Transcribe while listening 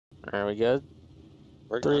Are we good?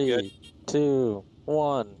 I'm good. 3, 2,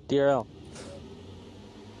 1, DRL.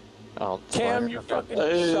 Oh, Cam, you fucking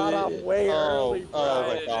shot off way early, bro.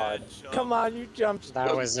 Oh my god. Come on, you jumped.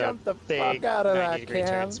 That was a jumped the big fuck out of 90 that, degree turn,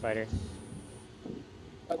 Cam. Spider.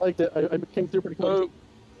 I liked it. I came through pretty close.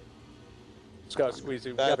 Let's go, Sqeazu.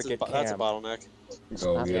 We gotta That's get a Cam. bottleneck.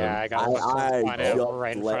 Go Yeah, I got I one out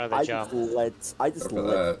right in front of the jump. I just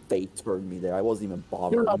let fate turn me there. I wasn't even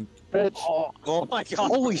You're up, bothered. bitch. Oh my god.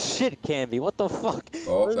 Holy shit, Canby, what the fuck?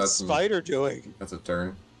 Oh, What is that's Spider doing? That's a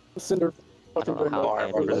turn. Cinder. I don't know how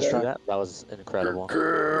fucking Canby just doing that. That was incredible.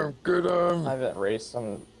 Good I haven't raced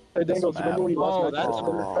some. Hey, Dangles, remember when you lost that that's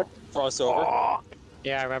Cinder effect? Crossover.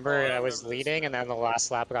 Yeah, I remember I was leading, and then the last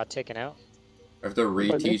lap I got taken out. I have to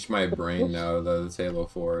reteach my brain now that it's Halo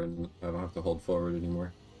 4 and I don't have to hold forward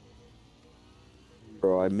anymore.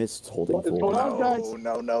 Bro, I missed holding What is going forward. on, guys?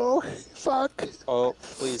 No. Fuck. Oh,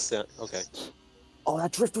 please stand. Okay. Oh,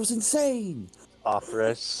 that drift was insane! Off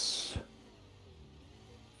race.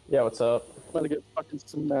 Yeah, what's up? I'm gonna get fucking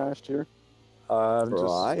smashed here.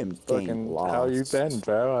 Bro, I am fucking. getting lost. How you been,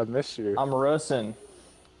 bro? I miss you. I'm Russing.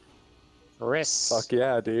 Wrists. Fuck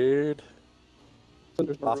yeah, dude.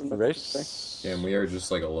 Cinder's Off moving the that race. And we are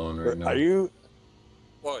just like alone right now. Are you?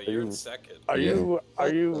 Well, you're in second. Are Yeah. you? Are What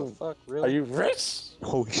the you? fuck, Are really? you race?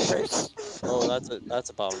 Holy shit. Oh, that's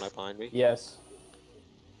a bottleneck behind me. Yes.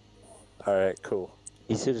 All right, cool.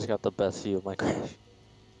 Sqeazu just got the best view of my crash.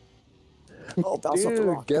 Oh, bounce off the Dude,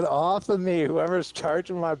 rock. get off of me! Whoever's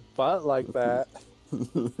charging my butt like that.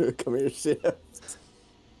 Come here, shit.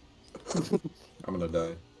 I'm gonna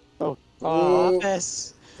die. Oh,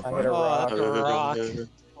 yes. I hit a rock. Rock.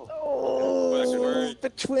 Oh,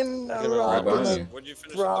 between a Right rock behind and you. a What'd you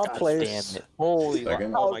finish? raw with? place. Damn it. Holy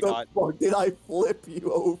Second. oh How my the god. fuck did I flip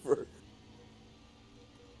you over?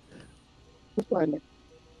 Who's behind me?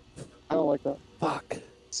 I don't like that. Fuck.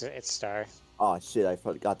 It's Star. Oh shit, I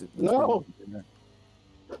forgot to. No.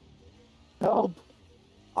 Help!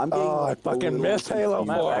 I'm getting Oh, I like, a fucking little missed Halo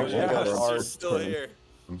confused 4. by Yeah. what You're hard still turn. here.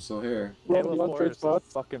 I'm still here. Halo Halo 4 is the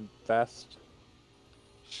fucking best.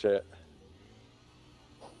 Shit.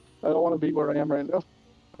 I don't want to be where I am right now.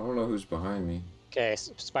 I don't know who's behind me. Okay,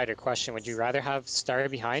 Spider question. Would you rather have Star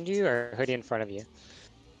behind you or Hoodie in front of you?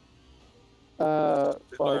 Well,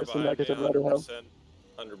 I guess in that case I'd rather have.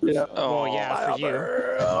 100%. Yeah. Oh, yeah, for you.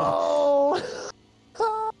 Oh.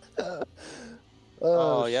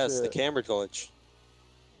 Oh, yes, the shit. camera glitch.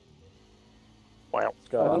 Wow.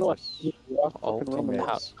 I don't know. Oh, Fucking Roman.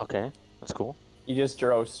 how, okay, that's cool. You just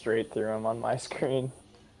drove straight through him on my screen.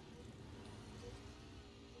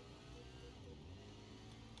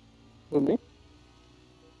 With me?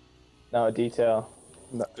 No, detail.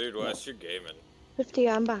 Dude, Wes, you're gaming. 50,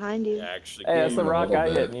 I'm behind you. Yeah, actually. Hey, that's the a rock little I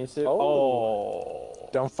bit. hit, Nisu. Oh. Oh.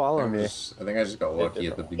 Don't follow me. I think I just got lucky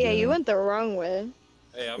at the beginning. Yeah, you went the wrong way.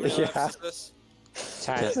 Hey, how many Yeah. laps is this?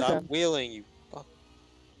 10. Stop wheeling, you fuck.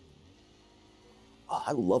 Oh,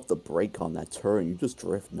 I love the brake on that turn. You just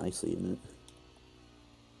drift nicely in it.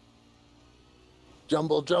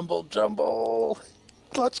 Jumble, jumble, jumble.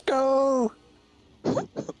 Let's go.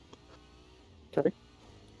 Okay.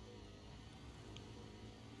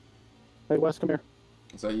 Hey, Wes, come here.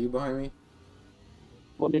 Is that you behind me?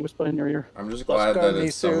 Let me whisper in your ear. I'm just Let's glad go, that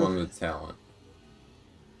it's Nisu. someone with talent.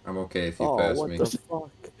 I'm okay if you Oh, pass what me. the fuck?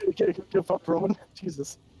 Get fucked, Roman.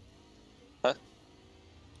 Jesus. That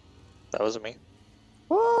wasn't me.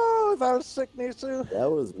 Oh, that was sick, Nisu. That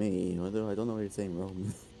was me. I don't know what you're saying,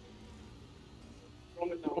 Roman.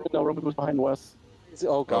 No, Roman was behind Wes.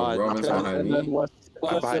 Oh god. Roman's behind And then me. Wes.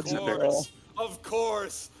 Wes behind said, Cinder. Of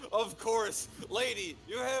course. Lady,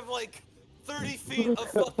 you have like 30 feet of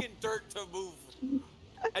fucking dirt to move.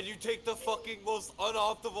 And you take the fucking most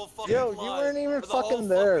unoptimal fucking Yo, you line weren't even for the whole fucking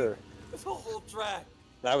there. This whole track.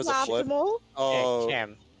 That was a flip. Optimal? Oh. Hey,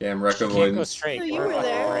 Cam. Damn, wreck You can't go avoidance. straight. So you Go were fucking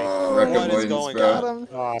there? right. Wreck What is avoidance, going bro. Got him.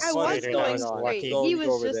 Oh, I was Spider, that going was straight. lucky. Don't He go was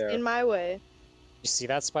over just there. in my way. You see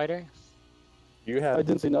that, Spider? You I had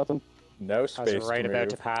didn't see nothing. no I was space right to about move.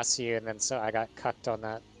 to pass you, and then so I got cucked on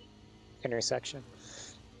that intersection.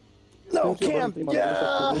 No, Don't you Cam. let him be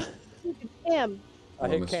Yeah. my Damn. I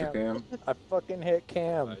Hello, hit Mr. Cam. Cam. I fucking hit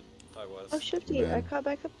Cam. I was. Oh, Shifty, Man. I caught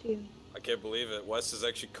back up to you. I can't believe it. Wes has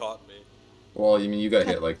actually caught me. Well, I mean, you got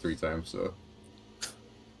hit like 3 times, so.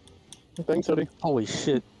 Thanks, Hoodie. Holy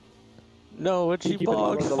shit. No, it's You you keep it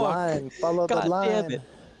Follow bog. the Fuck. line. Follow God the line. damn it.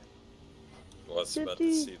 Wes about to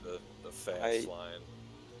 50. see the fans flying.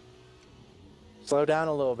 Slow down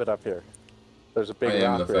a little bit up here. There's a big I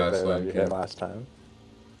am rock the right fast there that lane, you hit Cam. last time.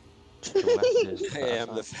 I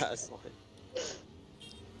am the fast line.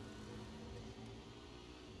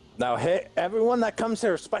 Now hit everyone that comes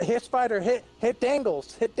here. Hit Spider. Hit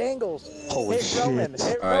Dangles. Hit Dangles. Holy hit shit. Roman.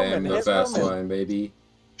 Hit I am Roman. the Hit fast Roman. line, baby.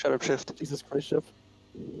 Shut up, Shift. Jesus Christ, Shift.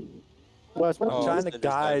 Wes, what? I'm trying to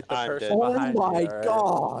guide the I'm person dead. Oh behind my you. alright?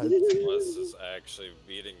 god! Wes is actually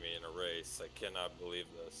beating me in a race. I cannot believe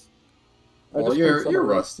this. I Well, just you're played someone-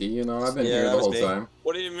 rusty, you know. I've been Yeah, here that the was whole me. time.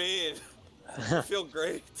 What do you mean? I feel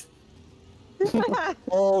great.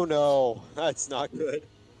 Oh no, that's not good.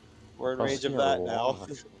 We're in I'll range see of you that in a now. while,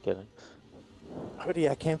 actually. Kidding. Hoodie,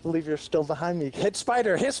 I can't believe you're still behind me. Hit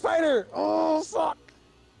Spider. Hit Spider. Oh fuck.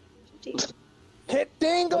 Hit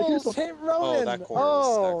Dangles. Hit Roman. that corner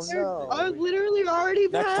Oh was no. Oh, literally already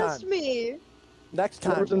Next past time. me. Next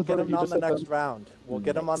time, Whoever's in we'll get front of him you, on just the hit next them. round. We'll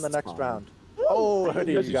get him on the Next next time. round. Oh,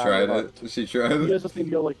 Hoodie, you She got tried fucked. it. She tried You it. guys just need to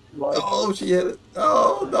go like live. Oh, she hit it.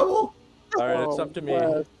 Oh, double. Alright, it's up to me.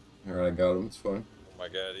 Wes. Alright, I got him. It's fine. Oh my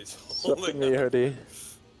god, he's It's up to holding me, on. Hoodie.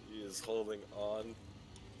 He is holding on.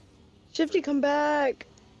 Shifty, come back.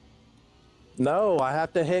 No, I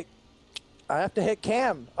have to hit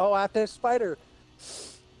Cam. Oh, I have to hit Spider.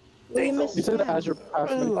 We missed You said him. as you're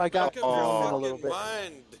past me. Ooh, I got Look at your thrown in a fucking little bit.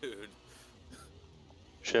 mind, dude.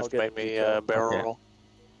 Shift get made me detail. barrel Okay. roll.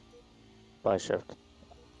 Bye, Shift.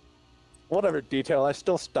 Whatever, Detail. I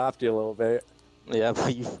still stopped you a little bit. Yeah,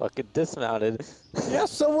 but you fucking dismounted. Yeah,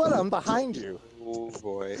 so what? I'm behind you. Oh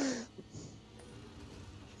boy.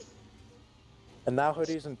 And now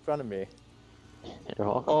Hoodie's in front of me. You're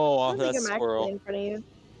welcome. I Oh, don't think that I'm actually squirrel. in front of you.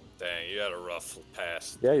 Dang, you had a rough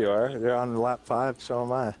pass. Yeah, you are. You're on lap 5, so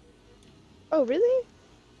am I. Oh, really?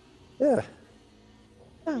 Yeah.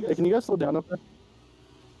 Hey, can you guys slow down up there?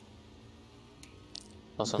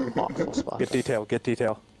 That's an awful spot. Get Detail. Get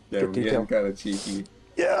Detail. Yeah, Good we're detail. getting kind of cheeky.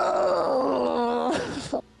 Yeah.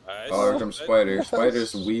 Alright, Oh, here comes Spider.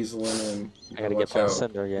 Spider's weaseling in. I gotta Watch get past out.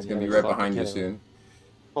 Cinder again. He's gonna be You right fucking behind you kidding me. soon.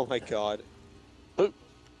 Oh my god.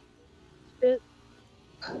 Shit.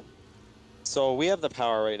 So we have the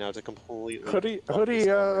power right now to completely. Hoodie, fuck Hoodie, this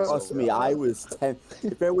race Trust over. me, I was 10.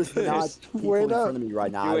 If there was not people Wait in up. front of me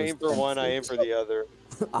right now, You I was aim for one, I aim tempted. for the other.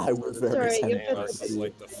 I was very Sorry, you tempted. put- This is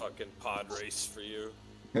like the fucking pod race for you.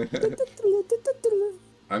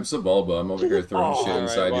 I'm Sebulba. I'm over here throwing Oh, shit alright,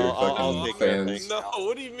 inside well, your I'll fucking take that fans. thing. No,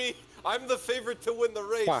 what do you mean? I'm the favorite to win the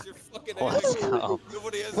race. Fuck. You're fucking Let's angry. go.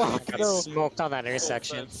 Nobody has Fuck, any I No. smoked on that no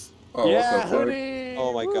intersection. offense. Oh, yeah, what's up, Clark? Hoodie.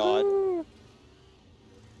 Oh my god. Woohoo.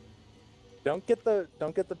 Don't get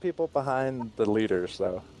the people behind the leaders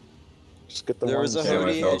though. Just get the There ones. was a Yeah, I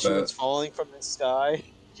hoodie felt and she that. was falling from the sky.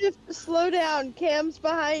 Shift, slow down. Cam's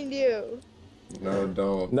behind you. No,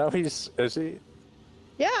 don't. No, is he?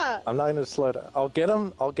 Yeah. I'm not gonna slow down. I'll get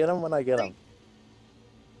him when I get him.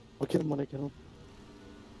 I'll get him when I get him.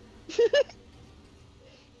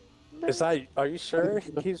 Are you sure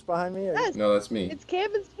he's behind me? Or... Yes, No, that's me. it's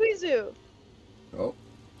Cam and Sqeazu. Oh.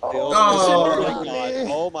 Oh, Oh No. my god.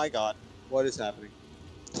 Oh my god. What is happening?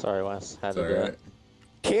 Sorry, Wes. Had It's to do alright. it.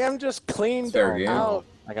 Cam just cleaned It's fair game. out.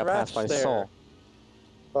 I got passed by Ratch there. Soul.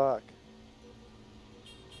 Fuck.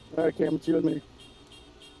 Alright, Cam, it's you and me.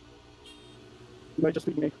 It might just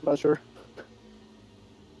be me, I'm not sure.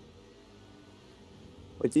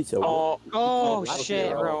 Wait, Detail. Oh that's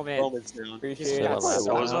shit, down. Roman. Roman's down. Just Appreciate got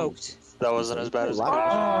it. smoked. That wasn't as bad as it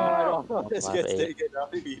Oh, This Lap gets 8. taken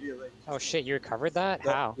out immediately. Oh shit, you recovered that?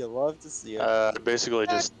 How? You love to see it. Basically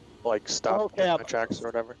just like stopped Okay, in I'm- my tracks or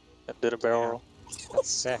whatever and did a barrel roll. That's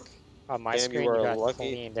sick. On my Damn, you screen, you were got lucky.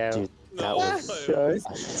 cleaned out. Dude, No, that was Okay.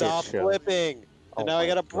 a shit Stop show. flipping. And Oh now I my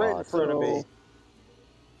got a Brit in God. front of me.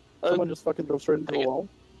 Someone just fucking drove straight into the wall.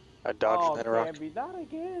 I dodged Oh, and hit a rock. Bambi, not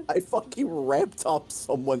again. I fucking ramped up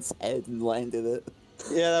someone's head and landed it.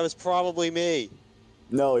 Yeah, that was probably me.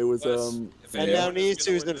 No, it was Wes, if And anyone now is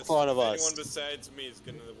gonna Nisu's win in this- front of if us. Anyone besides me is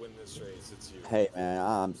gonna win this race. It's you. Hey man,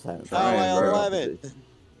 I'm saying. Oh, Trying, I bro. 11.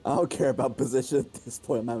 I don't care about position at this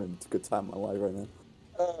point. I'm having a good time in my life right now.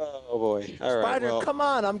 Oh boy. Alright, Spider, well. come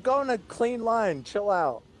on! I'm going a clean line. Chill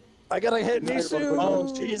out. I gotta hit Nisu.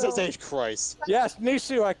 Oh, Jesus H. Christ. Yes,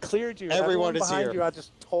 Nisu, I cleared you. Everyone is behind here. you, I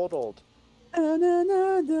just totaled. Uh,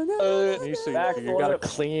 Nisu, Back you got a flip.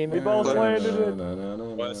 clean. We both landed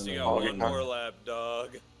it. Wes, you got Oh, one yeah. more lap,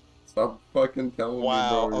 dog. Stop fucking telling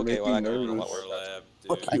Wow, me, bro. okay, You're well, making I me can- One nervous. more lap,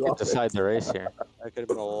 Fuck dude. I you could up. decide the race here. that could have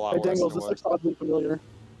been a lot Hey, worse Dangles, than this it looks was. oddly familiar.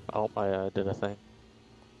 Oh, I did a thing.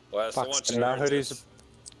 Wes, I Fuck, want you and now to Hoodie's- this.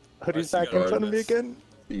 Hoodie's Wes, you back in gotta front of me this. again.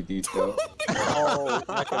 See detail. Oh,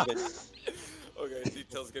 that could have been. Okay,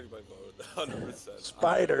 details getting my vote. 100%.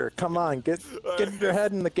 Spider, come on, get Alright. your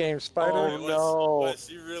head in the game, Spider. Oh, Wes, no. Wes,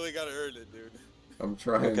 you really gotta earn it, dude. I'm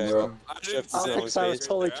trying, Okay, bro. well, I didn't Shift say is it on was stage. I was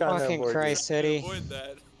totally there. trying to Fucking avoid you. Christ, City. Avoid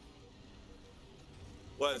that.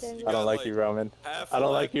 Wes, you I got don't like you, Roman. half I don't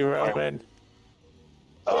a like lap you, to go. Roman.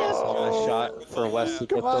 Oh, shot for Wes to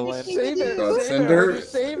get Come on, the win. save it. Got Save it. Cinder. Hoodie,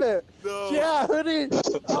 save it. No. Yeah, Hoodie.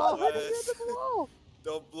 Oh, Wes. Hoodie hit the wall.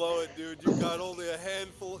 Don't blow it, dude. You got only a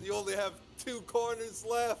handful. You only have 2 corners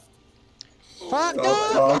left. Fuck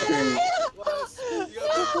Stop talking. Wes, you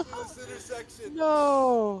gotta go through this intersection.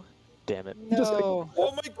 No! Damn it. No!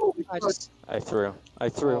 Oh my god. I just. I threw. I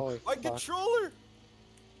threw. Holy My fuck. controller.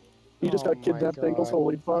 He just Oh got kidnapped, my Ankles. God.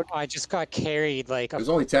 Holy fuck. I just got carried like a. There's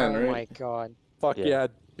only 10, oh right? my god. Fuck Yeah. yeah.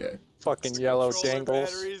 Yeah. Fucking yellow Controller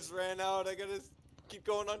dangles. batteries ran out. I gotta keep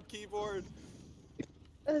going on keyboard.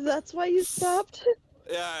 That's why you stopped?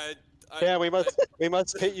 Yeah. Yeah, we must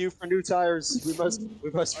pit you for new tires. We must.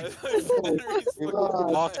 Batteries Box, ran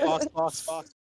out. box, box, box.